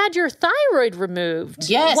so you had your thyroid removed.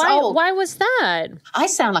 Yes. Why was that? I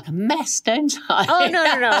sound like a mess, don't I? Oh,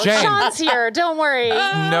 no. Jane. Sean's here. Don't worry.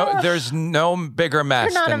 No, there's no bigger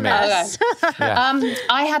mess You're not than a me. mess. Okay.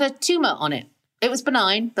 I had a tumor on it. It was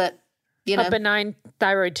benign, but a benign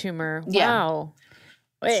thyroid tumor. Yeah. Wow.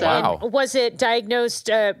 Wow. And was it diagnosed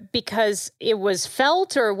because it was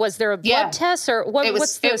felt, or was there a blood test, or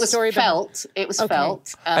what's the story? Felt. It was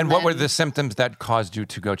felt. And what were the symptoms that caused you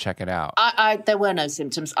to go check it out? There were no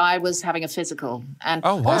symptoms. I was having a physical, and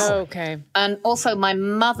okay. And also, my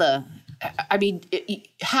mother. I mean,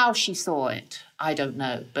 how she saw it, I don't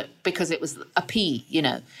know, but because it was a P,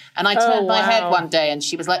 And I turned my head one day, and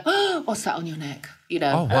she was like, "Oh, what's that on your neck?"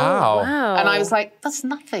 Oh, wow. And I was like, "That's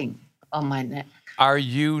nothing on my neck." Are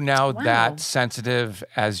you now that sensitive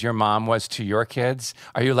as your mom was to your kids?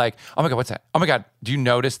 Are you like, oh my God, what's that? Oh my God, do you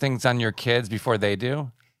notice things on your kids before they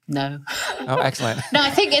do? No. Oh, excellent. No,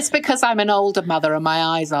 I think it's because I'm an older mother and my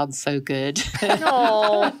eyes aren't so good.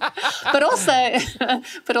 No. But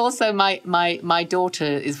also my daughter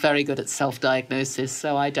is very good at self-diagnosis,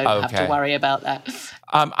 so I don't have to worry about that.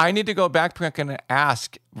 I need to go back and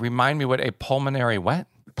ask, remind me what a pulmonary what?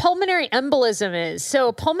 Pulmonary embolism is. So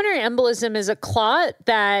a pulmonary embolism is a clot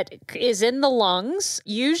that is in the lungs.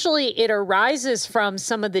 Usually it arises from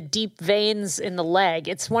some of the deep veins in the leg.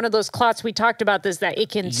 It's one of those clots, we talked about this, that it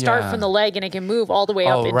can start from the leg and it can move all the way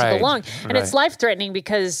up into the lung. And it's life-threatening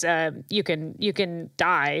because you can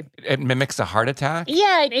die. It mimics a heart attack?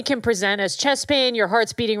 Yeah, it can present as chest pain. Your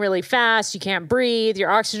heart's beating really fast. You can't breathe. Your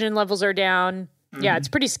oxygen levels are down. Yeah, it's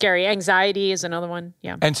pretty scary. Anxiety is another one.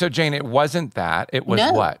 Yeah. And so, Jane, it wasn't that. It was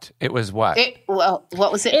what? It was what?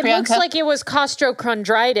 What was it, It Priyanka? looks like it was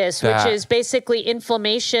costochondritis, which is basically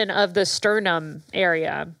inflammation of the sternum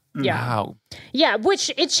area. Yeah. Wow. Yeah,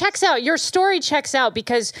 which it checks out. Your story checks out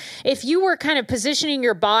because if you were kind of positioning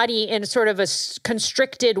your body in sort of a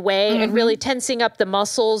constricted way and really tensing up the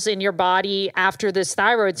muscles in your body after this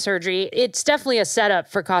thyroid surgery, it's definitely a setup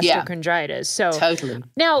for costochondritis. So Totally.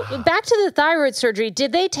 Now, back to the thyroid surgery.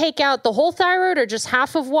 Did they take out the whole thyroid or just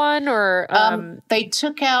half of one? Or They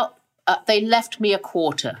took out, they left me a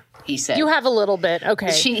quarter, he said. you have a little bit?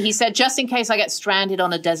 Okay. He said, just in case I get stranded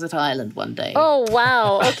on a desert island one day. Oh,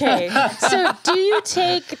 wow. Okay. So do you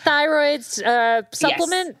take thyroid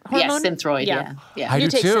supplement hormone? Yes, Synthroid, yeah. I You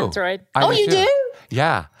do take too. Synthroid. You too. do?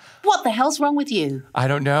 Yeah. What the hell's wrong with you? I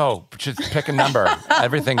don't know. Just pick a number.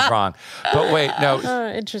 Everything's wrong. But wait, no.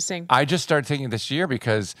 Interesting. I just started taking it this year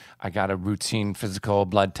because I got a routine physical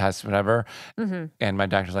blood test, whatever. And my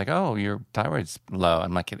doctor's like, oh, your thyroid's low.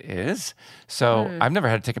 I'm like, it is? So I've never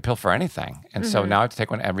had to take a pill for anything. And so now I have to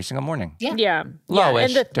take one every single morning. Yeah.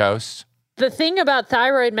 Lowish And dose. the thing about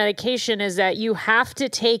thyroid medication is that you have to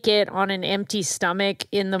take it on an empty stomach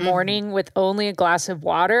in the morning with only a glass of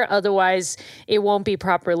water. Otherwise, it won't be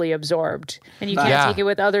properly absorbed. And you can't take it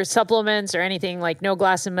with other supplements or anything, like no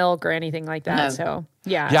glass of milk or anything like that. No. So,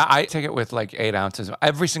 yeah. Yeah, I take it with like 8 ounces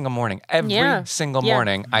every single morning. Every single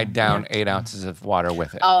morning, I down 8 ounces of water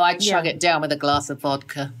with it. Oh, I chug it down with a glass of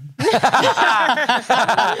vodka. I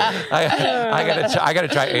gotta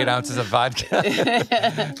try 8 ounces of vodka.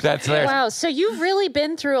 That's hilarious. Wow. So you've really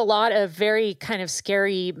been through a lot of very kind of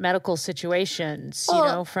scary medical situations, you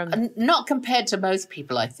know, from... Not compared to most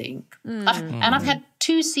people, I think. And I've had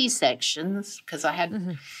 2 C-sections because I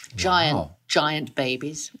had giant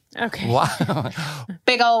babies. Okay. Wow.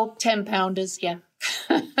 Big old 10-pounders, yeah.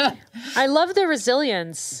 I love the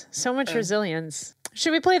resilience. So much resilience.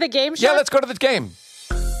 Should we play the game, Yeah, Sean? let's go to the game.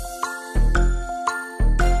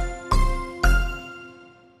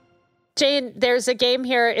 Jane, there's a game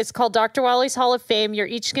here. It's called Dr. Wally's Hall of Fame. You're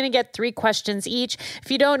each going to get 3 questions each.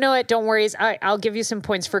 If you don't know it, don't worry. I'll give you some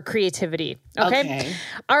points for creativity. Okay?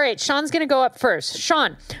 All right. Sean's going to go up first.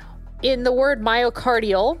 Sean, in the word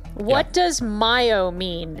myocardial, what does myo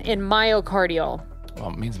mean in myocardial?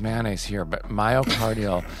 Well, it means mayonnaise here, but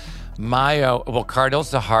myocardial. Well,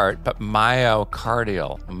 cardial's the heart, but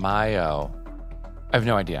myocardial. I have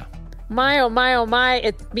no idea.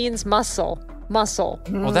 It means muscle.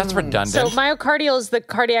 Well, that's redundant. So myocardial is the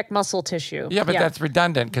cardiac muscle tissue. Yeah, but that's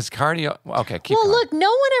redundant because cardio... Okay, keep Well, going. look, no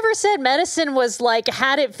one ever said medicine was like,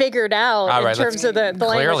 had it figured out All right, in terms of the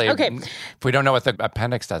clearly, language. Okay. If we don't know what the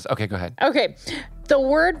appendix does. Okay, go ahead. Okay. The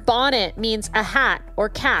word bonnet means a hat or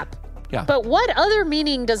cap. Yeah. But what other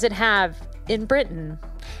meaning does it have in Britain?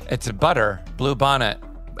 It's a blue bonnet.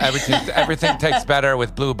 Everything tastes better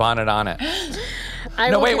with blue bonnet on it.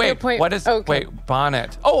 Wait. What is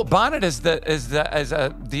bonnet? Oh, bonnet is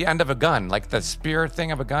the end of a gun, like the spear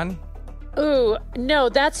thing of a gun. Ooh, no,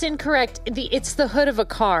 that's incorrect. It's the hood of a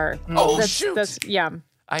car. Oh, shoot. Yeah.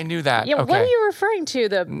 I knew that. Yeah. Okay. What are you referring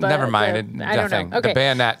to? Never mind. I don't know. Okay. The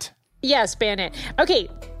bayonet. Yes, bayonet. Okay.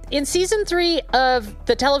 In season 3 of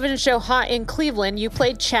the television show Hot in Cleveland, you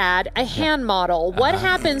played Chad, a hand model. What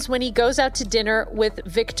happens when he goes out to dinner with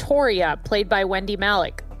Victoria, played by Wendy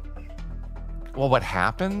Malick? Well, what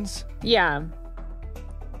happens? Yeah.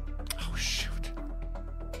 Oh, shoot.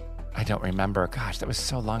 I don't remember. Gosh, that was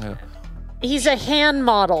so long ago. He's a hand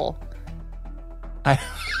model. I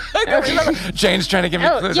don't remember. Jane's trying to give me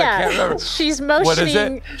clues. Yeah. I can't remember. She's motioning. What is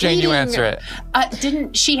it? Jane, you eating. answer it.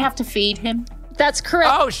 Didn't she have to feed him? That's correct.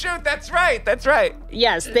 Oh, shoot. That's right.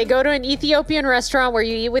 Yes, they go to an Ethiopian restaurant where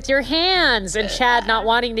you eat with your hands, and Chad not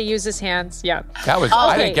wanting to use his hands. Yeah. That was,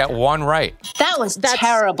 I didn't get one right. That was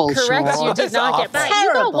terrible, correct. Sean. You did not get that. You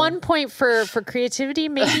got Terrible. 1 point for creativity,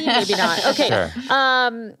 maybe not. Okay. Sure.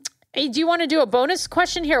 Hey, do you want to do a bonus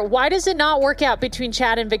question here? Why does it not work out between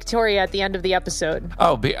Chad and Victoria at the end of the episode?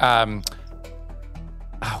 Oh,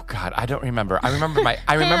 oh God, I don't remember. I remember my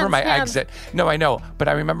Hands. exit. No, I know, but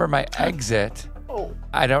I remember my exit.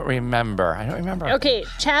 I don't remember. Okay,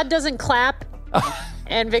 Chad doesn't clap,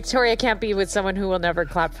 and Victoria can't be with someone who will never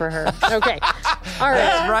clap for her. Okay, all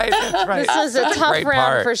right. That's right. This is a tough great round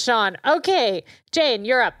part. for Sean. Okay, Jane,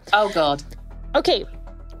 you're up. Oh, God. Okay,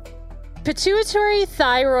 pituitary,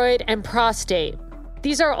 thyroid, and prostate.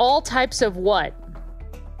 These are all types of what?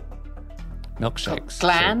 Milkshakes.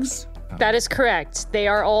 Glands? That is correct. They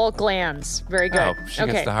are all glands. Very good. Oh, she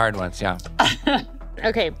gets the hard ones, yeah.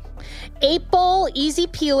 Okay. 8-Ball, Easy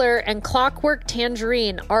Peeler, and Clockwork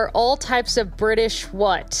Tangerine are all types of British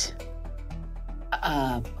what?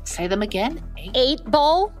 Say them again.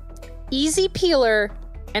 8-Ball, Easy Peeler,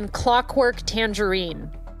 and Clockwork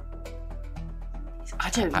Tangerine.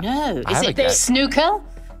 I don't know. I Is have a it guess. snooker?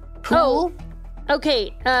 Pool?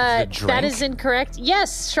 Okay, that is incorrect.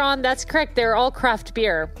 Yes, Sean, that's correct. They're all craft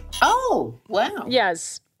beer. Oh, wow.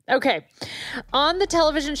 Yes. Okay. On the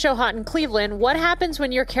television show Hot in Cleveland, what happens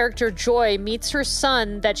when your character Joy meets her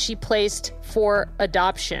son that she placed for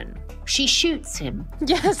adoption? She shoots him.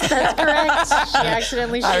 Yes, that's correct. She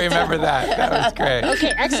accidentally shoots him. I remember that. That was great.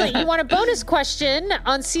 Okay, excellent. You want a bonus question?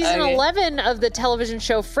 On season 11 of the television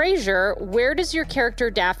show Frasier, where does your character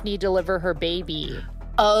Daphne deliver her baby?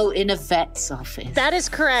 Oh, in a vet's office. That is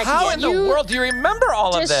correct. How in the world do you remember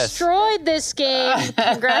all of this? Destroyed this game.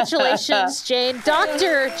 Congratulations, Jane.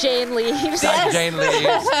 Dr. Jane Leaves. Dr. Jane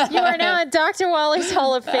Leaves. You are now in Dr. Wally's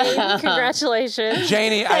Hall of Fame. Congratulations.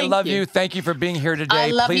 Janie, I love you. Thank you for being here today.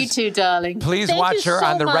 I love you too, darling. Please Thank watch you her so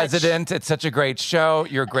on The much. Resident. It's such a great show.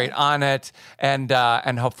 You're great on it. And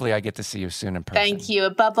hopefully I get to see you soon in person. Thank you.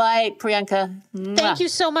 Bye-bye, Priyanka. Thank you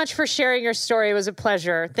so much for sharing your story. It was a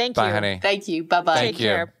pleasure. Thank you. Bye, honey. Thank you. Bye-bye. Thank Take you.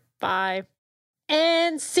 care. Bye.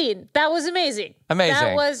 And scene. That was amazing. Amazing.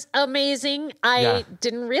 That was amazing. I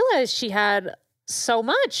didn't realize she had so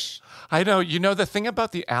much. I know. You know, the thing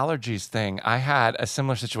about the allergies thing, I had a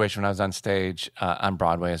similar situation when I was on stage on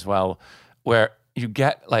Broadway as well, where you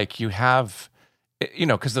get because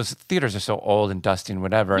those theaters are so old and dusty and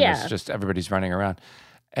whatever, and it's just everybody's running around.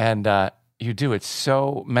 And you do it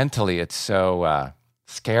so mentally, it's so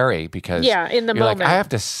scary because in the you're moment. like, I have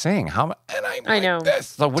to sing. I know this.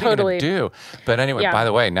 So what Totally. are you going to do? But anyway, by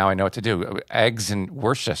the way, now I know what to do. Eggs and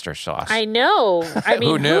Worcester sauce. I know. I mean,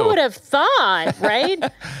 Who knew? who would have thought, right?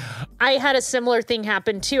 I had a similar thing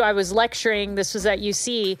happen too. I was lecturing, this was at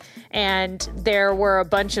UC, and there were a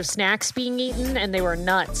bunch of snacks being eaten and they were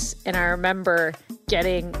nuts. And I remember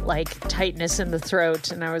getting tightness in the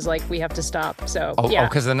throat and I was like, we have to stop. So,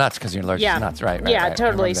 because of the nuts, because you're allergic to nuts, right? Yeah,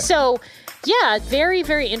 totally. So, very,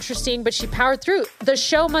 very interesting, but she powered through. The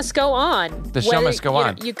show must go on. The show must go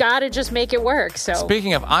on. You got to just make it work. So,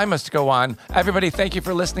 speaking of I must go on, everybody, thank you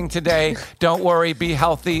for listening today. Don't worry, be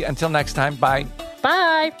healthy. Until next time, bye.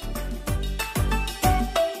 Bye.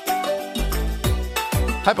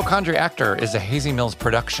 Hypochondriactor is a Hazy Mills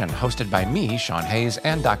production hosted by me, Sean Hayes,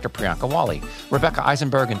 and Dr. Priyanka Wally. Rebecca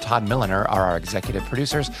Eisenberg and Todd Milliner are our executive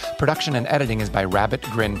producers. Production and editing is by Rabbit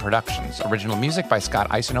Grin Productions. Original music by Scott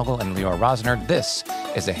Eisenogel and Leora Rosner. This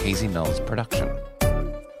is a Hazy Mills production.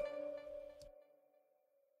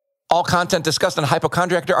 All content discussed on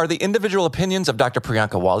Hypochondriactor are the individual opinions of Dr.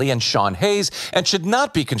 Priyanka Wally and Sean Hayes and should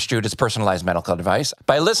not be construed as personalized medical advice.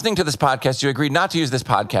 By listening to this podcast, you agree not to use this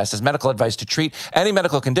podcast as medical advice to treat any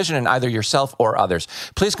medical condition in either yourself or others.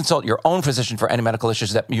 Please consult your own physician for any medical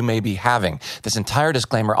issues that you may be having. This entire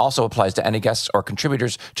disclaimer also applies to any guests or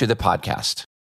contributors to the podcast.